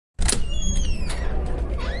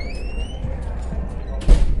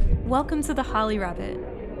Welcome to the Harley Rabbit.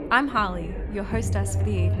 I'm Harley, your hostess for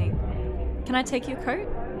the evening. Can I take your coat?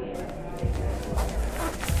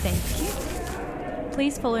 Thank you.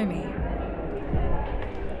 Please follow me.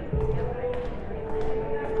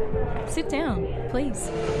 Sit down, please.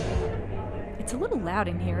 It's a little loud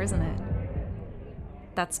in here, isn't it?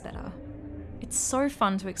 That's better. It's so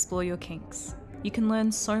fun to explore your kinks. You can learn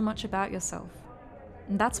so much about yourself.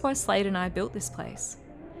 And that's why Slade and I built this place.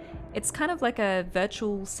 It's kind of like a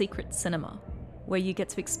virtual secret cinema, where you get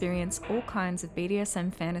to experience all kinds of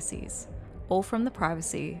BDSM fantasies, all from the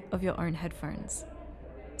privacy of your own headphones.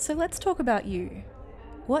 So let's talk about you.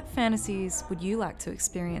 What fantasies would you like to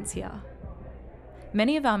experience here?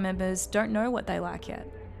 Many of our members don't know what they like yet,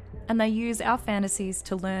 and they use our fantasies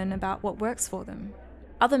to learn about what works for them.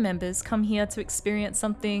 Other members come here to experience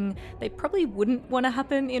something they probably wouldn't want to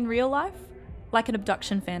happen in real life, like an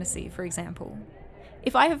abduction fantasy, for example.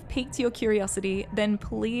 If I have piqued your curiosity, then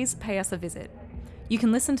please pay us a visit. You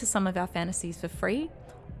can listen to some of our fantasies for free,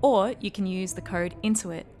 or you can use the code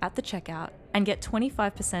INTOIT at the checkout and get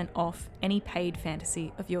 25% off any paid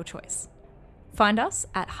fantasy of your choice. Find us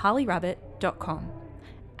at harleyrabbit.com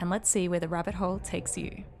and let's see where the rabbit hole takes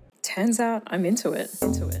you. Turns out I'm into it. I'm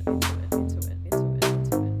into it.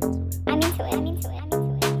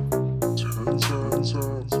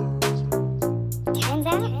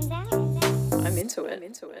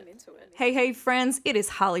 Hey friends, it is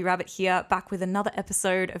Harley Rabbit here, back with another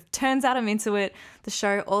episode of Turns Out I'm Into It, the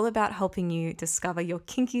show all about helping you discover your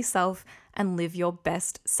kinky self and live your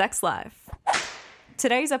best sex life.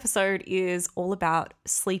 Today's episode is all about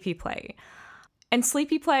sleepy play. And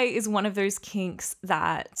sleepy play is one of those kinks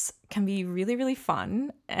that can be really, really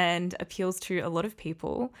fun and appeals to a lot of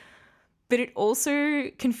people, but it also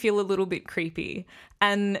can feel a little bit creepy.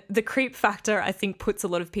 And the creep factor, I think, puts a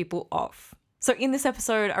lot of people off. So in this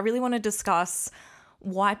episode, I really want to discuss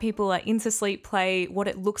why people are into sleep play, what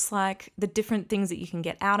it looks like, the different things that you can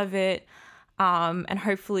get out of it, and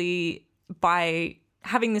hopefully by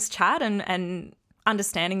having this chat and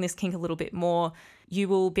understanding this kink a little bit more, you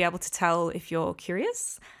will be able to tell if you're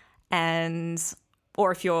curious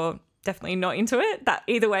or if you're definitely not into it. That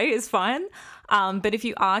either way is fine. But if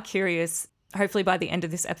you are curious, hopefully by the end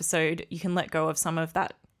of this episode, you can let go of some of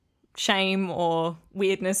that shame or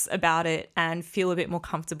weirdness about it and feel a bit more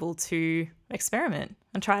comfortable to experiment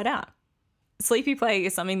and try it out. Sleepy play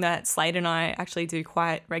is something that Slade and I actually do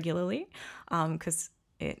quite regularly because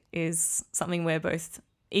it is something we're both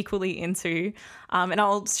equally into. And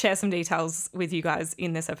I'll share some details with you guys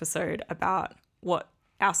in this episode about what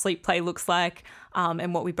our sleep play looks like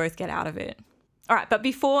and what we both get out of it. All right, but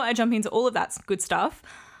before I jump into all of that good stuff,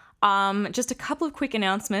 just a couple of quick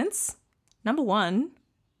announcements. Number one,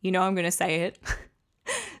 you know I'm going to say it,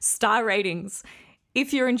 star ratings.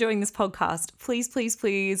 If you're enjoying this podcast,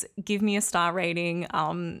 please give me a star rating,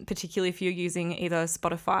 particularly if you're using either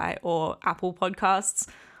Spotify or Apple Podcasts.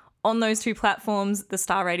 On those two platforms, the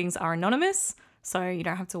star ratings are anonymous, so you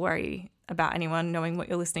don't have to worry about anyone knowing what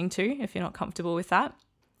you're listening to if you're not comfortable with that.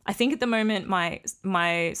 I think at the moment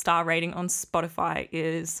my star rating on Spotify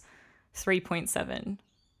is 3.7,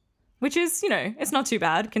 which is, it's not too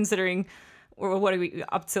bad considering, what are we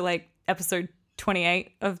up to, like episode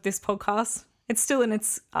 28 of this podcast? It's still in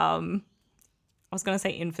its, I was going to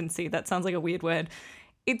say infancy. That sounds like a weird word.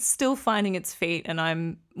 It's still finding its feet and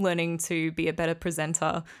I'm learning to be a better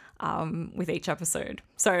presenter with each episode.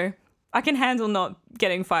 So I can handle not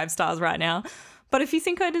getting 5 stars right now. But if you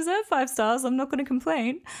think I deserve 5 stars, I'm not going to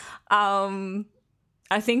complain. I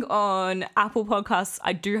think on Apple Podcasts,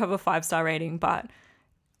 I do have a 5-star rating, but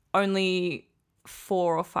only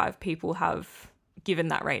 4 or 5 people have given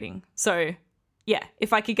that rating. So yeah,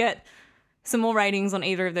 if I could get some more ratings on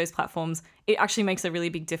either of those platforms, it actually makes a really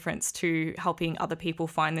big difference to helping other people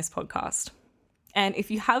find this podcast. And if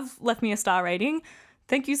you have left me a star rating,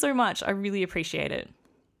 thank you so much. I really appreciate it.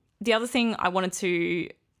 The other thing I wanted to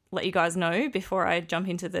let you guys know before I jump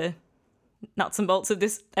into the nuts and bolts of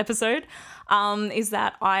this episode is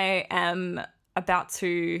that I am about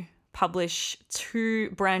to publish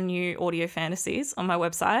 2 brand new audio fantasies on my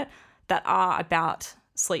website that are about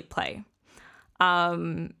sleep play.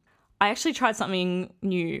 I actually tried something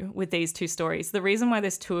new with these 2 stories. The reason why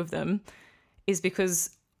there's 2 of them is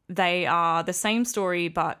because they are the same story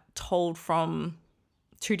but told from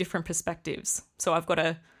 2 different perspectives. So I've got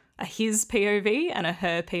a his POV and a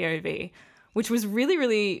her POV, which was really,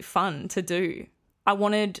 really fun to do. I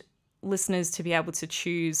wanted listeners to be able to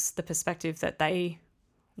choose the perspective that they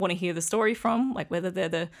want to hear the story from, like whether they're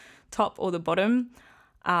the top or the bottom.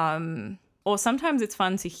 Or sometimes it's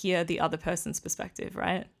fun to hear the other person's perspective,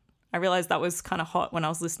 right? I realized that was kind of hot when I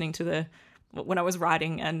was listening to the when I was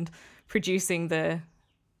writing and producing the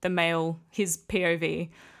male, his POV,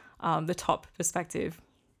 the top perspective.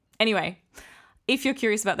 Anyway, if you're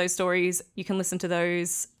curious about those stories, you can listen to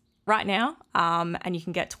those right now, and you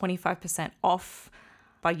can get 25% off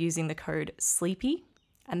by using the code SLEEPY,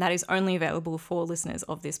 and that is only available for listeners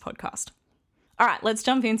of this podcast. All right, let's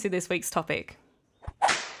jump into this week's topic.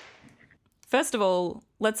 First of all,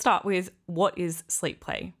 let's start with what is sleep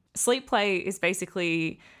play. Sleep play is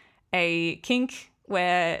basically a kink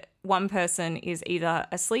where one person is either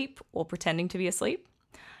asleep or pretending to be asleep,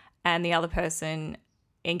 and the other person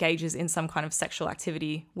engages in some kind of sexual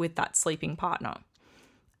activity with that sleeping partner.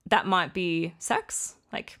 That might be sex,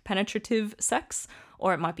 like penetrative sex,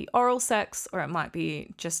 or it might be oral sex, or it might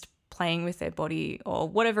be just playing with their body, or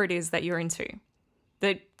whatever it is that you're into.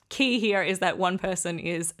 The key here is that one person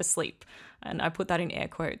is asleep, and I put that in air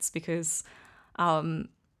quotes because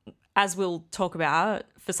as we'll talk about,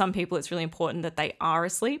 for some people it's really important that they are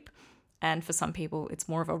asleep, and for some people it's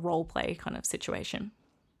more of a role play kind of situation.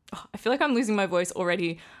 Oh, I feel like I'm losing my voice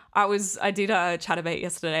already. I did a Chatterbait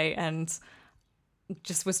yesterday and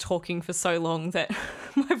just was talking for so long that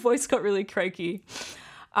my voice got really croaky.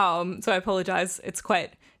 So I apologize. It's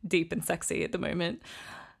quite deep and sexy at the moment.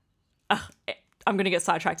 I'm going to get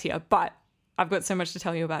sidetracked here, but I've got so much to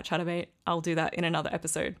tell you about Chatterbait. I'll do that in another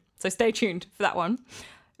episode. So stay tuned for that one.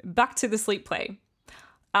 Back to the sleep play.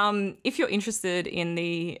 If you're interested in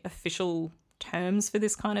the official terms for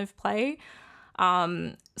this kind of play,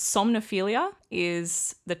 somnophilia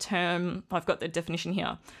is the term. I've got the definition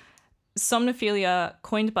here. Somnophilia,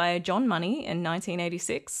 coined by John Money in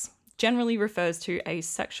 1986, generally refers to a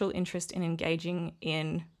sexual interest in engaging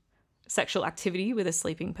in sexual activity with a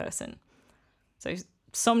sleeping person. So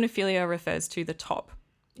somnophilia refers to the top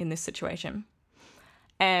in this situation.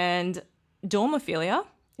 And dormophilia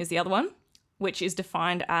is the other one, which is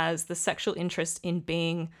defined as the sexual interest in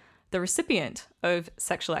being the recipient of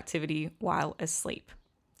sexual activity while asleep.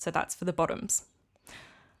 So that's for the bottoms.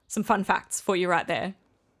 Some fun facts for you right there.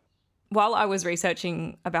 While I was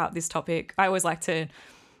researching about this topic, I always like to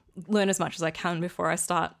learn as much as I can before I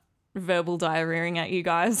start verbal diarrheaing at you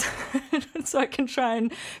guys so I can try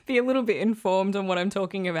and be a little bit informed on what I'm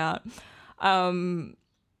talking about.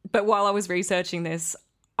 But while I was researching this,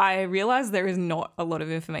 I realized there is not a lot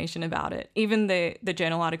of information about it. Even the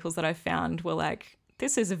journal articles that I found were like,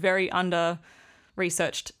 this is a very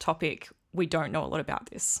under-researched topic. We don't know a lot about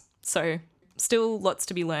this. So still lots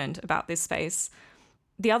to be learned about this space.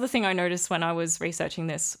 The other thing I noticed when I was researching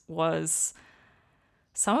this was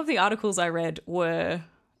some of the articles I read were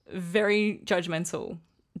very judgmental,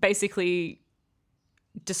 basically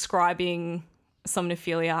describing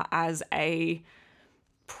somnophilia as a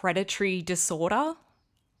predatory disorder,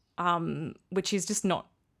 which is just not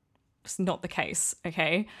the case,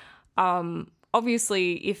 okay?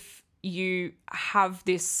 Obviously, if you have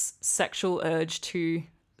this sexual urge to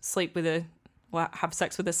have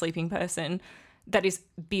sex with a sleeping person that is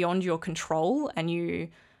beyond your control, and you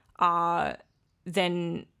are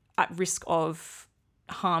then at risk of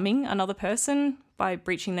harming another person by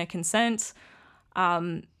breaching their consent,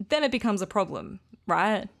 then it becomes a problem,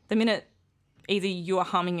 right? The minute either you are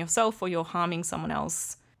harming yourself or you're harming someone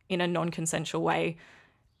else in a non-consensual way,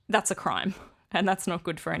 that's a crime, and that's not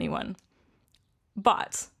good for anyone.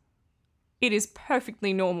 But it is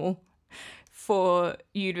perfectly normal for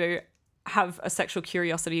you to have a sexual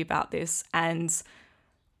curiosity about this and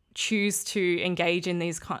choose to engage in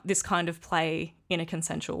this kind of play in a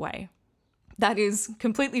consensual way. That is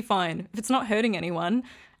completely fine. If it's not hurting anyone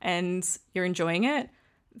and you're enjoying it,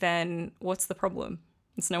 then what's the problem?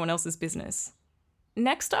 It's no one else's business.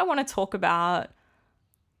 Next, I want to talk about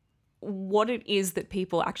what it is that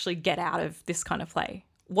people actually get out of this kind of play.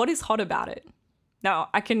 What is hot about it? Now,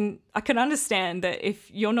 I can understand that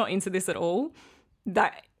if you're not into this at all,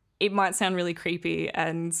 that it might sound really creepy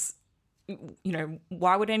and,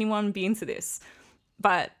 why would anyone be into this?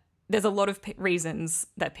 But there's a lot of reasons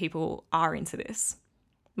that people are into this,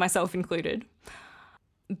 myself included.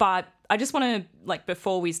 But I just want to,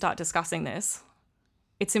 before we start discussing this,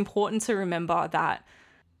 it's important to remember that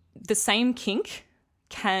the same kink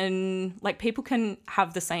people can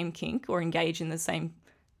have the same kink or engage in the same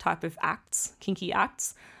type of acts, kinky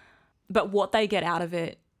acts, but what they get out of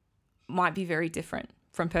it might be very different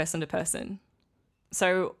from person to person.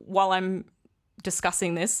 So while I'm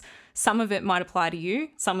discussing this, some of it might apply to you,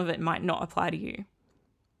 some of it might not apply to you,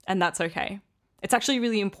 and that's okay. It's actually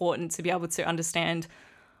really important to be able to understand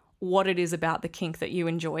what it is about the kink that you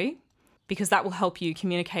enjoy, because that will help you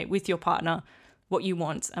communicate with your partner what you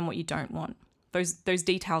want and what you don't want. Those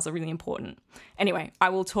details are really important. Anyway, I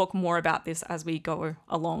will talk more about this as we go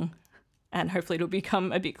along and hopefully it'll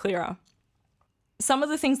become a bit clearer. Some of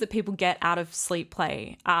the things that people get out of sleep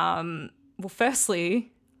play, well,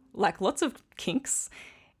 firstly, like lots of kinks,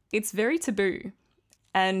 it's very taboo.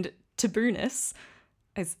 And tabooness,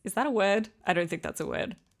 is that a word? I don't think that's a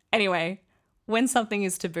word. Anyway, when something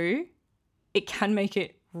is taboo, it can make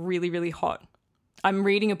it really, really hot. I'm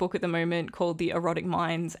reading a book at the moment called The Erotic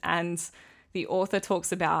Mind, and the author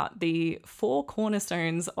talks about the 4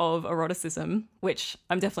 cornerstones of eroticism, which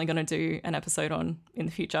I'm definitely going to do an episode on in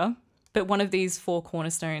the future. But one of these 4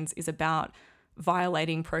 cornerstones is about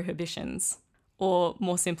violating prohibitions, or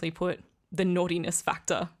more simply put, the naughtiness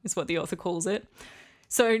factor is what the author calls it.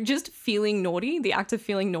 So just feeling naughty, the act of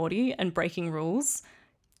feeling naughty and breaking rules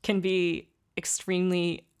can be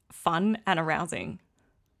extremely fun and arousing.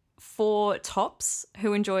 For tops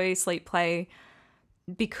who enjoy sleep play,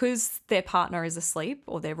 because their partner is asleep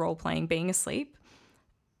or they're role-playing being asleep,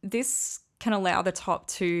 this can allow the top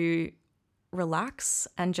to relax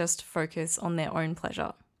and just focus on their own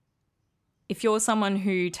pleasure. If you're someone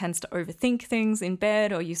who tends to overthink things in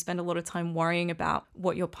bed, or you spend a lot of time worrying about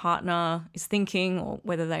what your partner is thinking or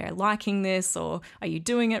whether they are liking this or are you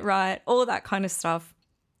doing it right, all of that kind of stuff,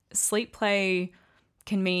 sleep play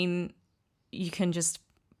can mean you can just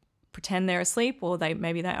pretend they're asleep, or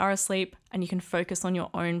maybe they are asleep, and you can focus on your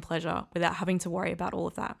own pleasure without having to worry about all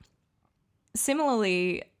of that.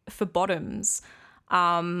 Similarly, for bottoms,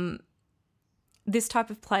 this type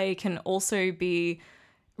of play can also be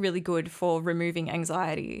really good for removing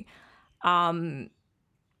anxiety. But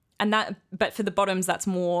for the bottoms, that's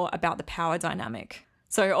more about the power dynamic.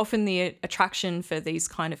 So often the attraction for these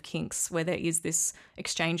kind of kinks where there is this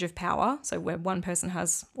exchange of power, so where one person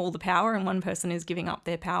has all the power and one person is giving up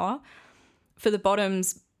their power. For the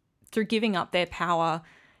bottoms, through giving up their power,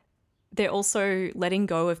 they're also letting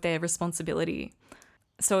go of their responsibility.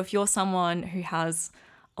 So if you're someone who has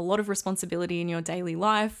a lot of responsibility in your daily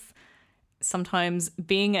life, sometimes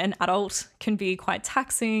being an adult can be quite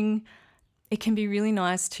taxing. It can be really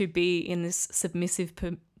nice to be in this submissive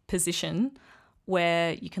position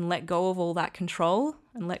where you can let go of all that control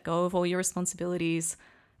and let go of all your responsibilities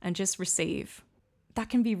and just receive. That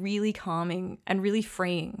can be really calming and really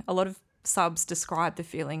freeing. A lot of subs describe the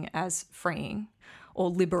feeling as freeing or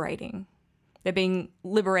liberating. They're being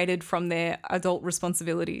liberated from their adult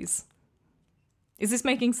responsibilities. Is this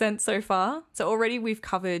making sense so far? So already we've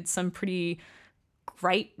covered some pretty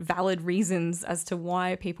great, valid reasons as to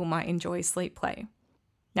why people might enjoy sleep play.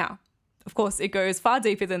 Now, of course, it goes far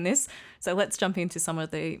deeper than this, so let's jump into some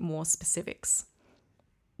of the more specifics.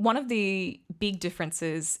 One of the big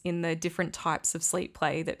differences in the different types of sleep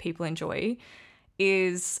play that people enjoy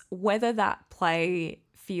is whether that play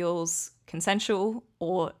feels consensual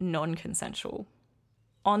or non-consensual.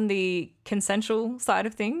 On the consensual side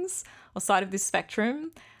of things, or side of this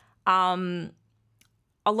spectrum, a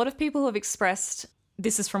lot of people have expressed,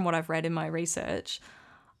 this is from what I've read in my research,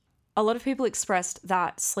 a lot of people expressed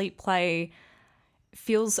that sleep play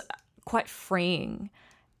feels quite freeing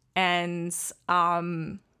and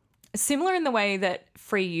similar in the way that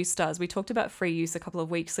free use does. We talked about free use a couple of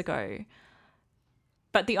weeks ago.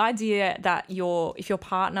 But the idea that if your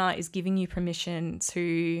partner is giving you permission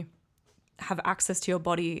to have access to your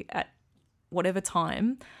body at whatever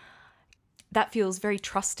time, that feels very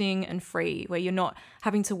trusting and free, where you're not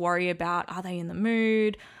having to worry about, are they in the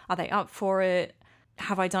mood? Are they up for it?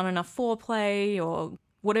 Have I done enough foreplay? Or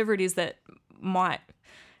whatever it is that might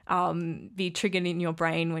be triggered in your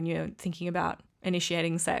brain when you're thinking about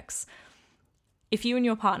initiating sex. If you and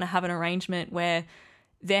your partner have an arrangement where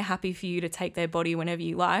they're happy for you to take their body whenever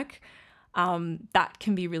you like, that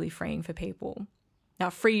can be really freeing for people. Now,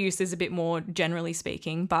 free use is a bit more generally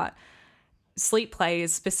speaking, but sleep play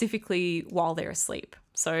is specifically while they're asleep.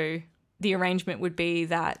 So the arrangement would be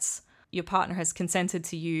that your partner has consented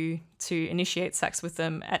to you to initiate sex with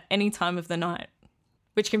them at any time of the night,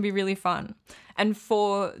 which can be really fun. And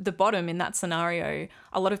for the bottom in that scenario,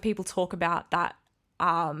 a lot of people talk about that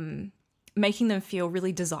making them feel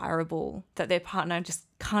really desirable, that their partner just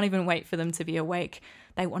can't even wait for them to be awake.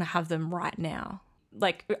 They want to have them right now.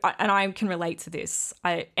 And I can relate to this.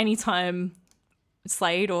 Anytime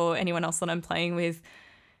Slade or anyone else that I'm playing with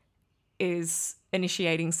is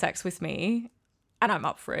initiating sex with me, and I'm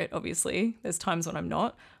up for it, obviously. There's times when I'm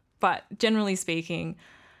not. But generally speaking,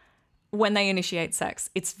 when they initiate sex,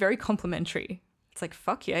 it's very complimentary. It's like,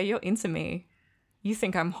 fuck yeah, you're into me. You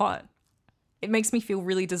think I'm hot. It makes me feel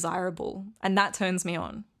really desirable, and that turns me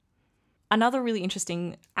on. Another really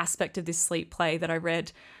interesting aspect of this sleep play that I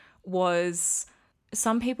read was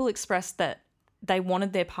some people expressed that they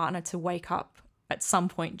wanted their partner to wake up at some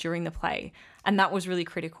point during the play, and that was really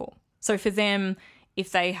critical. So for them,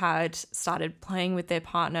 if they had started playing with their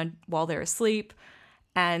partner while they're asleep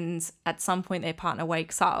and at some point their partner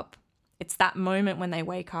wakes up, it's that moment when they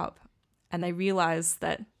wake up and they realize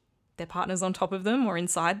that their partner's on top of them or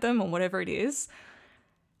inside them or whatever it is,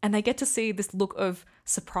 and they get to see this look of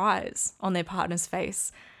surprise on their partner's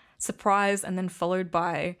face. Surprise and then followed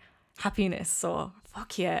by happiness or,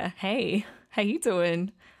 fuck yeah, hey, how you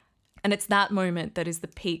doing? And it's that moment that is the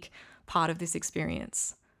peak part of this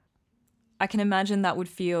experience. I can imagine that would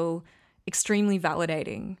feel extremely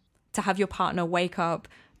validating to have your partner wake up,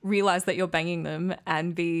 realize that you're banging them,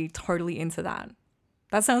 and be totally into that.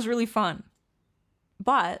 That sounds really fun.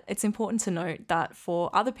 But it's important to note that for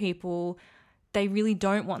other people, they really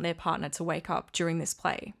don't want their partner to wake up during this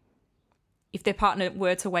play. If their partner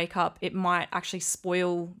were to wake up, it might actually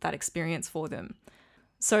spoil that experience for them.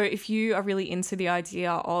 So if you are really into the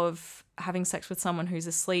idea of having sex with someone who's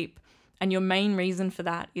asleep, and your main reason for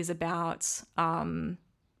that is about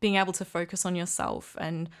being able to focus on yourself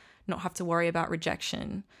and not have to worry about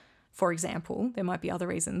rejection, for example, there might be other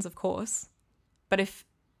reasons, of course. But if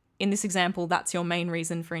in this example, that's your main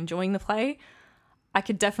reason for enjoying the play, I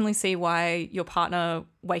could definitely see why your partner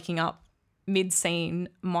waking up mid-scene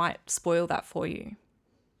might spoil that for you.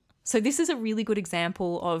 So this is a really good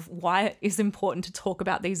example of why it is important to talk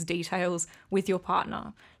about these details with your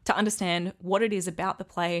partner, to understand what it is about the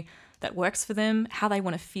play that works for them, how they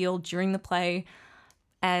want to feel during the play,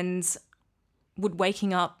 and would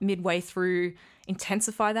waking up midway through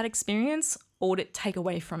intensify that experience or would it take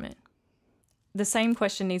away from it? The same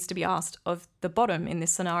question needs to be asked of the bottom in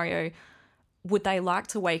this scenario. Would they like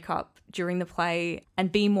to wake up during the play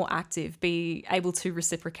and be more active, be able to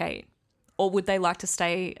reciprocate? Or would they like to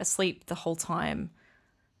stay asleep the whole time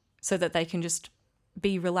so that they can just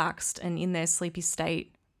be relaxed and in their sleepy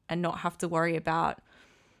state and not have to worry about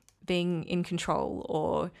being in control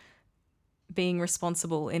or being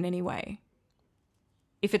responsible in any way?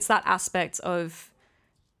 If it's that aspect of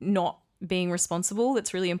not being responsible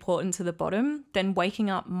that's really important to the bottom, then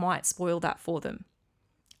waking up might spoil that for them.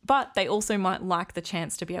 But they also might like the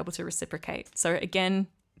chance to be able to reciprocate. So again,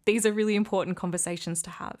 these are really important conversations to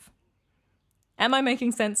have. Am I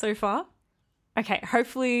making sense so far? Okay,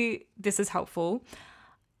 hopefully this is helpful.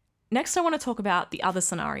 Next, I want to talk about the other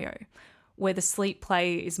scenario where the sleep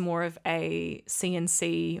play is more of a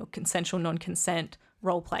CNC or consensual non-consent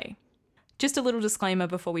role play. Just a little disclaimer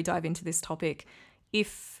before we dive into this topic.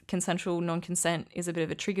 If consensual non-consent is a bit of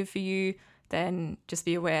a trigger for you, then just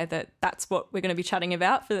be aware that that's what we're going to be chatting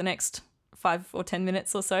about for the next 5 or 10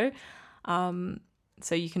 minutes or so.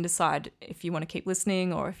 So you can decide if you want to keep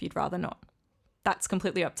listening or if you'd rather not. That's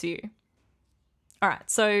completely up to you. All right,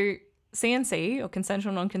 so CNC or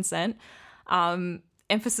consensual non-consent,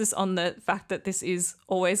 emphasis on the fact that this is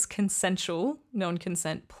always consensual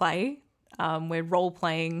non-consent play. We're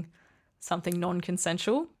role-playing something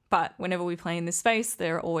non-consensual, but whenever we play in this space,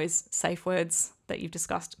 there are always safe words that you've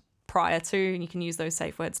discussed prior to, and you can use those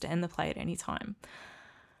safe words to end the play at any time.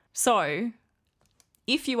 So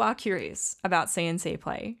if you are curious about CNC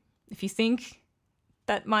play, if you think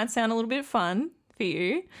that might sound a little bit fun for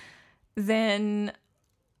you, then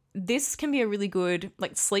this can be a really good,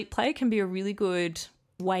 like sleep play can be a really good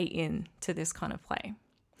way in to this kind of play.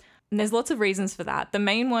 And there's lots of reasons for that. The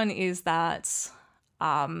main one is that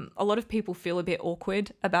a lot of people feel a bit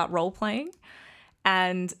awkward about role playing,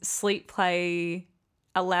 and sleep play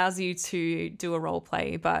allows you to do a role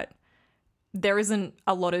play, but there isn't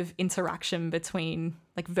a lot of interaction between,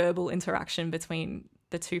 like verbal interaction between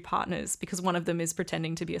the two partners because one of them is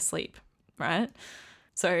pretending to be asleep, right?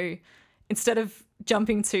 So instead of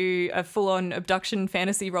jumping to a full-on abduction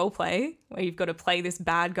fantasy role play where you've got to play this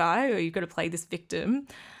bad guy or you've got to play this victim,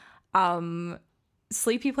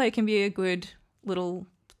 sleepy play can be a good little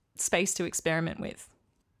space to experiment with.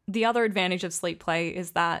 The other advantage of sleep play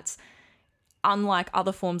is that unlike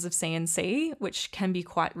other forms of CNC, which can be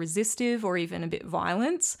quite resistive or even a bit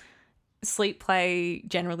violent, sleep play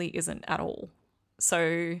generally isn't at all.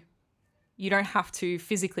 So you don't have to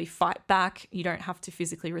physically fight back. You don't have to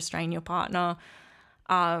physically restrain your partner.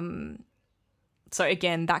 So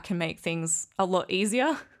again, that can make things a lot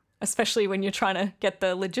easier, especially when you're trying to get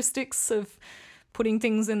the logistics of putting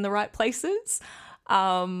things in the right places.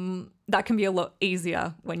 That can be a lot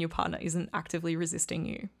easier when your partner isn't actively resisting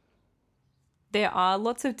you. There are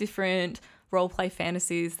lots of different roleplay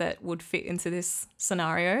fantasies that would fit into this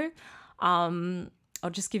scenario. I'll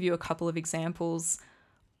just give you a couple of examples.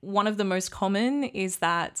 One of the most common is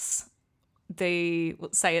that say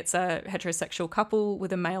it's a heterosexual couple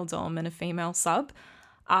with a male dom and a female sub.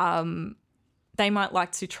 They might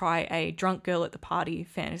like to try a drunk girl at the party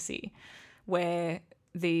fantasy where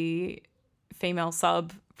the female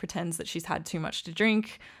sub pretends that she's had too much to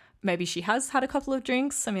drink. Maybe she has had a couple of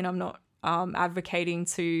drinks. I mean, I'm not advocating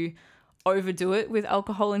to overdo it with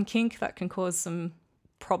alcohol and kink. That can cause some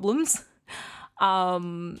problems,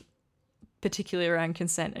 particularly around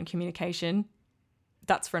consent and communication.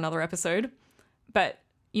 That's for another episode. But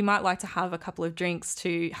you might like to have a couple of drinks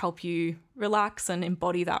to help you relax and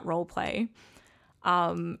embody that role play.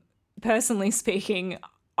 Personally speaking,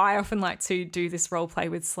 I often like to do this role play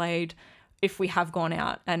with Slade if we have gone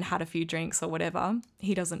out and had a few drinks or whatever.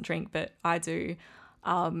 He doesn't drink, but I do.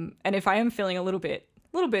 And if I am feeling a little bit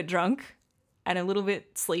drunk and a little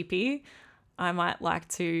bit sleepy, I might like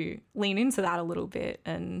to lean into that a little bit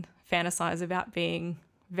and fantasize about being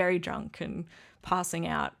very drunk and passing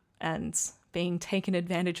out and being taken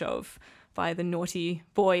advantage of by the naughty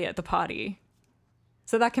boy at the party.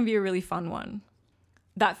 So that can be a really fun one.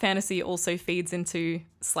 That fantasy also feeds into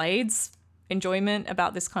Slade's enjoyment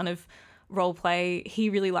about this kind of role play. He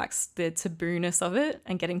really likes the tabooness of it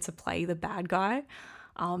and getting to play the bad guy,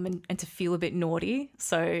 and to feel a bit naughty.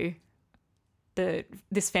 So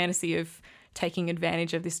this fantasy of taking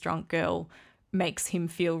advantage of this drunk girl makes him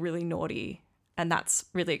feel really naughty, and that's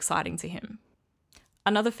really exciting to him.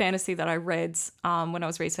 Another fantasy that I read when I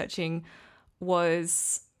was researching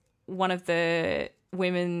was one of the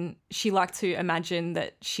women, she liked to imagine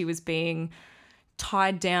that she was being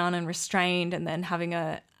tied down and restrained and then having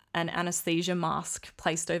an anesthesia mask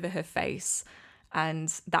placed over her face,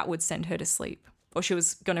 and that would send her to sleep. Or she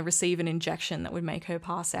was going to receive an injection that would make her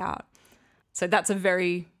pass out. So that's a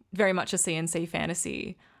very, very much a CNC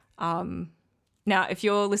fantasy. Now, if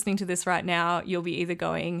you're listening to this right now, you'll be either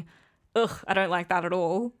going, ugh, I don't like that at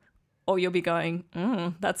all, or you'll be going,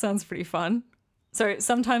 that sounds pretty fun. So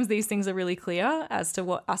sometimes these things are really clear as to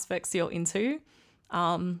what aspects you're into.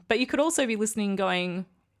 But you could also be listening going,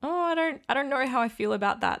 oh, I don't know how I feel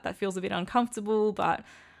about that. That feels a bit uncomfortable, but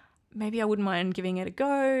maybe I wouldn't mind giving it a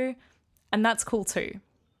go. And that's cool too.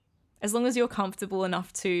 As long as you're comfortable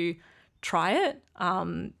enough to try it,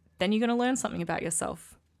 then you're going to learn something about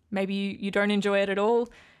yourself. Maybe you don't enjoy it at all.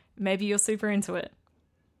 Maybe you're super into it.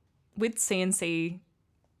 With CNC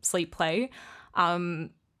sleep play,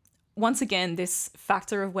 once again, this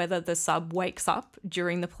factor of whether the sub wakes up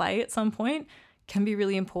during the play at some point can be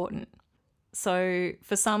really important. So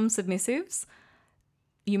for some submissives,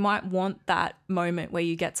 you might want that moment where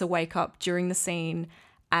you get to wake up during the scene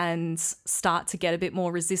and start to get a bit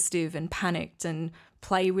more resistive and panicked and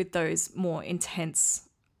play with those more intense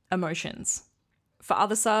emotions. For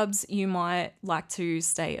other subs, you might like to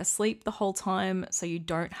stay asleep the whole time so you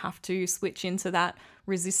don't have to switch into that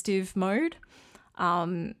resistive mode.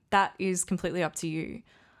 That is completely up to you.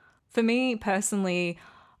 For me personally,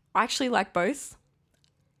 I actually like both,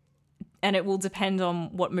 and it will depend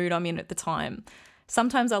on what mood I'm in at the time.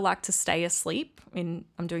 Sometimes I like to stay asleep. I'm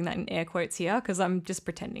doing that in air quotes here because I'm just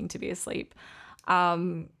pretending to be asleep.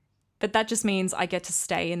 But that just means I get to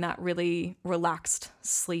stay in that really relaxed,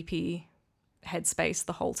 sleepy headspace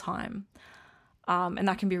the whole time. And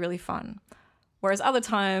that can be really fun. Whereas other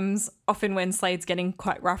times, often when Slade's getting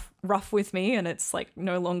quite rough with me and it's like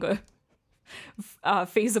no longer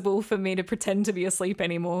feasible for me to pretend to be asleep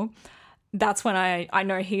anymore, that's when I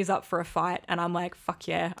know he's up for a fight and I'm like, fuck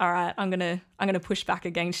yeah, all right, I'm gonna push back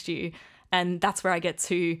against you. And that's where I get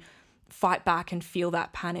to fight back and feel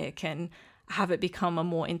that panic and have it become a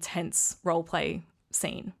more intense role play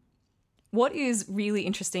scene. What is really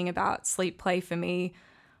interesting about sleep play for me,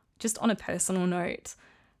 just on a personal note,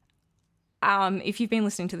 if you've been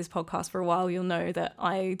listening to this podcast for a while, you'll know that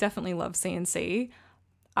I definitely love CNC.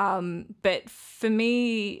 But for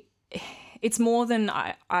me, it's more than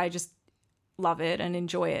I just love it and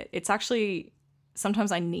enjoy it. It's actually,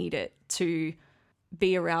 sometimes I need it to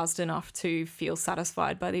be aroused enough to feel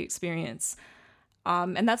satisfied by the experience.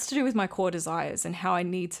 And that's to do with my core desires and how I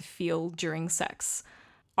need to feel during sex.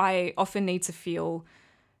 I often need to feel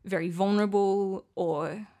very vulnerable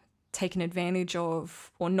or taken advantage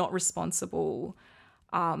of or not responsible.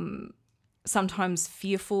 Sometimes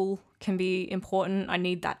fearful can be important. I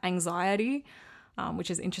need that anxiety,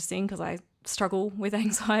 which is interesting because I struggle with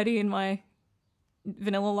anxiety in my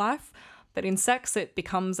vanilla life. But in sex, it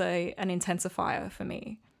becomes an intensifier for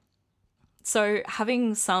me. So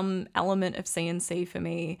having some element of CNC for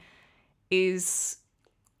me is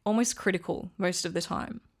almost critical most of the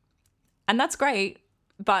time. And that's great,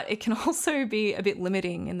 but it can also be a bit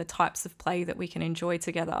limiting in the types of play that we can enjoy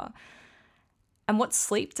together. And what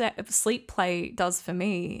sleep play does for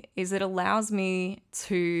me is it allows me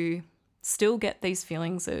to still get these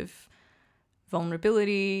feelings of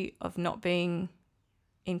vulnerability, of not being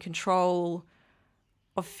in control,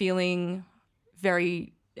 of feeling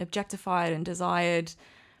very objectified and desired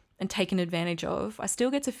and taken advantage of. I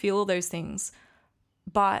still get to feel all those things,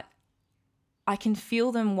 but I can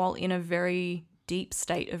feel them while in a very deep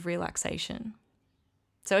state of relaxation.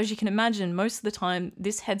 So as you can imagine, most of the time,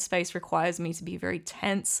 this headspace requires me to be very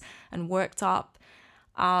tense and worked up.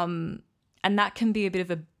 And that can be a bit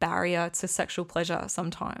of a barrier to sexual pleasure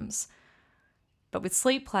sometimes. But with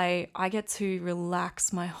sleep play, I get to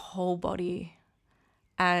relax my whole body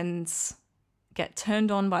and get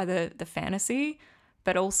turned on by the fantasy,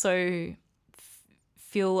 but also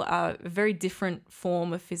feel a very different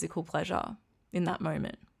form of physical pleasure in that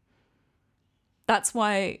moment. That's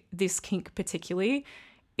why this kink particularly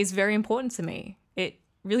is very important to me. It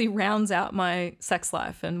really rounds out my sex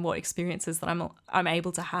life and what experiences that I'm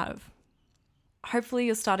able to have. Hopefully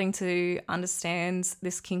you're starting to understand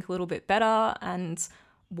this kink a little bit better and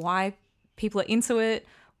why people are into it,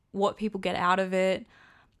 what people get out of it,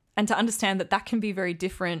 and to understand that that can be very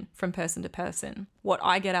different from person to person. What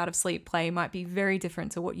I get out of sleep play might be very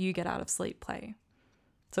different to what you get out of sleep play.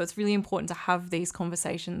 So it's really important to have these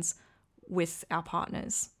conversations with our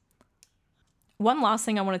partners. One last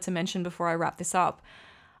thing I wanted to mention before I wrap this up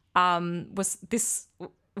was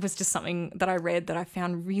just something that I read that I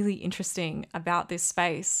found really interesting about this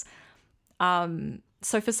space.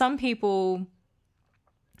 So for some people,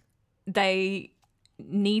 they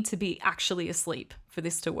need to be actually asleep for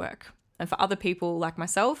this to work. And for other people like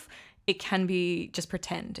myself, it can be just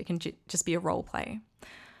pretend. It can just be a role play.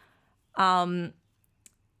 But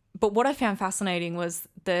what I found fascinating was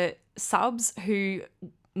the subs who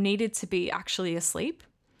needed to be actually asleep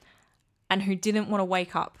and who didn't want to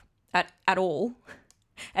wake up at all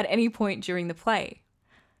at any point during the play.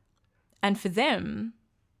 And for them,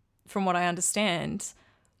 from what I understand,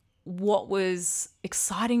 what was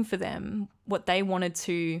exciting for them, what they wanted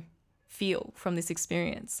to feel from this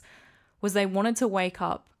experience, was they wanted to wake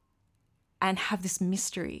up and have this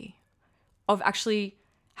mystery of actually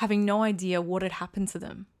having no idea what had happened to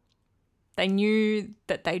them. They knew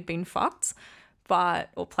that they'd been fucked,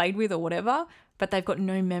 or played with or whatever, but they've got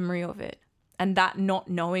no memory of it. And that not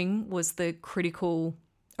knowing was the critical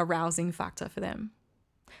arousing factor for them.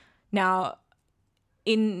 Now,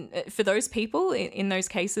 for those people, in those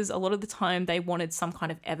cases, a lot of the time they wanted some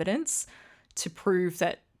kind of evidence to prove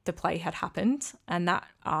that the play had happened. And that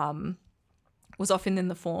was often in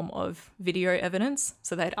the form of video evidence.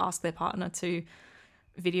 So they'd ask their partner to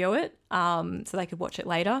video it so they could watch it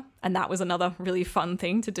later. And that was another really fun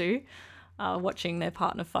thing to do, watching their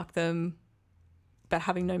partner fuck them, but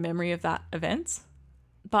having no memory of that event.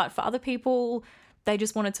 But for other people, they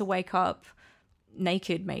just wanted to wake up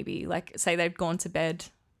naked, maybe. Like, say they'd gone to bed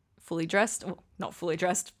fully dressed, well, not fully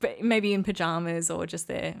dressed, but maybe in pajamas or just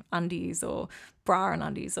their undies or bra and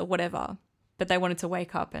undies or whatever. But they wanted to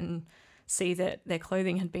wake up and see that their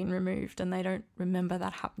clothing had been removed and they don't remember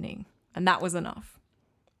that happening. And that was enough.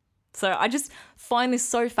 So I just find this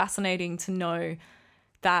so fascinating to know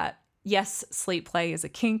that, yes, sleep play is a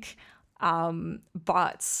kink,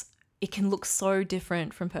 but it can look so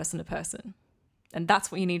different from person to person. And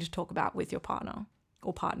that's what you need to talk about with your partner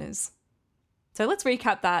or partners. So let's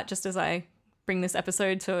recap that just as I bring this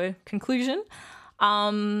episode to a conclusion.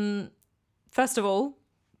 First of all,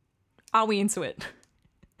 are we into it?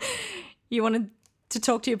 You wanted to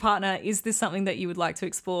talk to your partner. Is this something that you would like to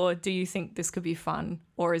explore? Do you think this could be fun,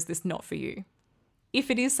 or is this not for you?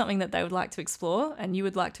 If it is something that they would like to explore and you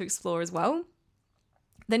would like to explore as well,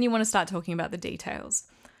 then you want to start talking about the details.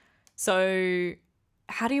 So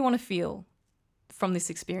how do you want to feel from this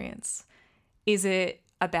experience? Is it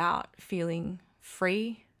about feeling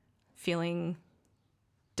free, feeling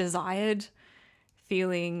desired,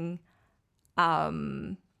 feeling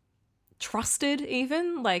trusted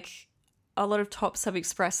even? Like, a lot of tops have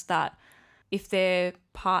expressed that if their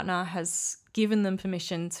partner has given them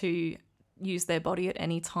permission to use their body at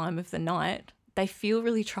any time of the night, they feel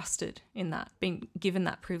really trusted in that, being given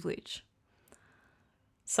that privilege.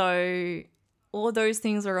 So all of those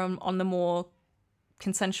things are on the more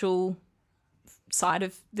consensual side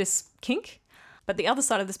of this kink. But the other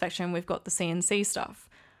side of the spectrum, we've got the CNC stuff.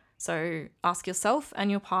 So ask yourself and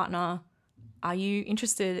your partner, are you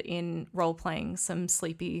interested in role-playing some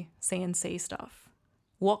sleepy CNC stuff?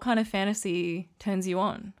 What kind of fantasy turns you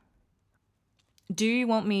on? Do you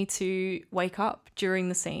want me to wake up during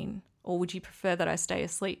the scene, or would you prefer that I stay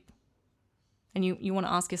asleep? And you want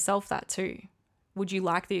to ask yourself that too. Would you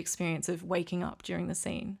like the experience of waking up during the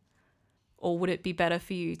scene? Or would it be better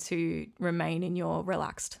for you to remain in your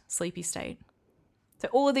relaxed, sleepy state? So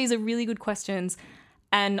all of these are really good questions,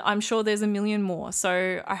 and I'm sure there's a million more.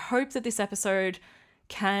 So I hope that this episode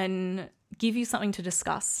can give you something to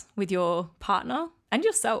discuss with your partner and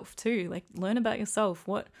yourself too. Like, learn about yourself.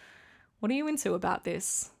 What are you into about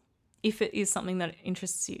this? If it is something that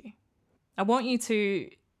interests you, I want you to,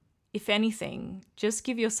 if anything, just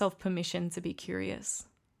give yourself permission to be curious.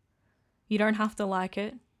 You don't have to like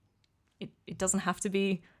it. It doesn't have to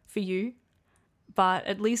be for you, but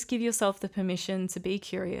at least give yourself the permission to be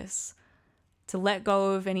curious, to let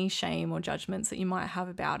go of any shame or judgments that you might have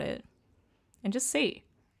about it, and just see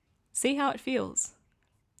how it feels.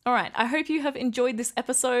 All right, I hope you have enjoyed this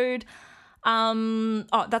episode.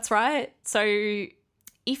 Oh, that's right. So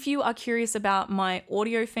if you are curious about my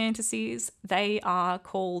audio fantasies, they are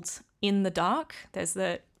called In the Dark. There's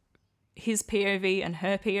his POV and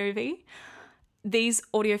her POV. These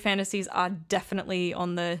audio fantasies are definitely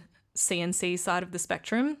on the CNC side of the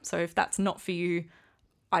spectrum. So if that's not for you,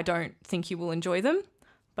 I don't think you will enjoy them.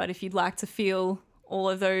 But if you'd like to feel all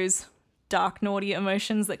of those dark, naughty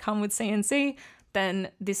emotions that come with CNC, then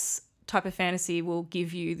this type of fantasy will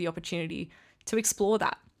give you the opportunity to explore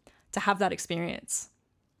that, to have that experience.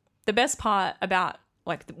 The best part about,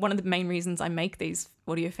 like, one of the main reasons I make these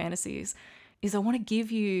audio fantasies is I want to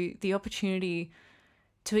give you the opportunity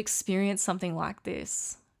to experience something like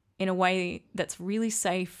this in a way that's really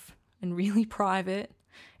safe and really private.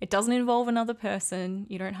 It doesn't involve another person.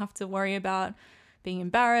 You don't have to worry about being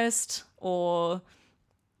embarrassed or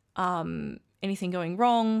anything going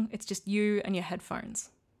wrong. It's just you and your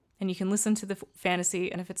headphones. And you can listen to the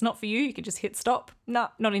fantasy, and if it's not for you, you can just hit stop. No,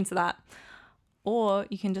 not into that. Or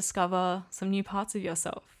you can discover some new parts of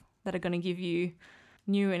yourself that are going to give you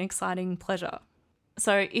new and exciting pleasure.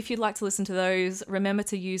 So if you'd like to listen to those, remember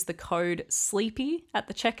to use the code SLEEPY at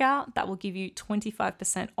the checkout. That will give you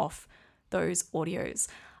 25% off those audios.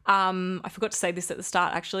 I forgot to say this at the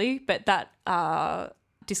start, actually, but that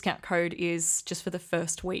discount code is just for the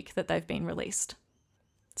first week that they've been released.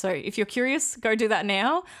 So if you're curious, go do that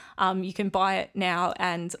now. You can buy it now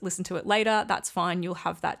and listen to it later. That's fine. You'll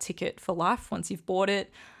have that ticket for life once you've bought it.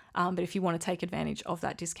 But if you want to take advantage of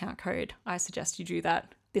that discount code, I suggest you do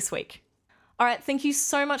that this week. All right. Thank you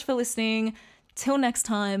so much for listening. Till next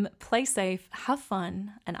time, play safe, have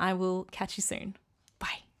fun, and I will catch you soon.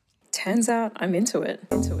 Bye. Turns out I'm into it.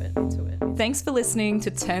 Thanks for listening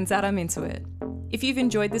to Turns Out I'm Into It. If you've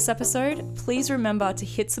enjoyed this episode, please remember to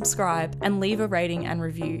hit subscribe and leave a rating and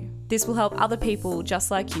review. This will help other people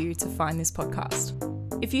just like you to find this podcast.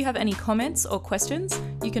 If you have any comments or questions,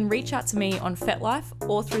 you can reach out to me on FetLife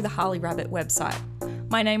or through the Harley Rabbit website.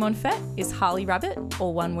 My name on Fet is Harley Rabbit,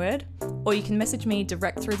 all one word, or you can message me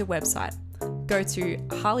direct through the website. Go to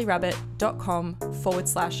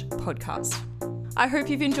harleyrabbit.com/podcast. I hope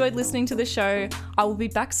you've enjoyed listening to the show. I will be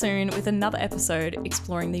back soon with another episode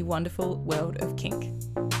exploring the wonderful world of kink.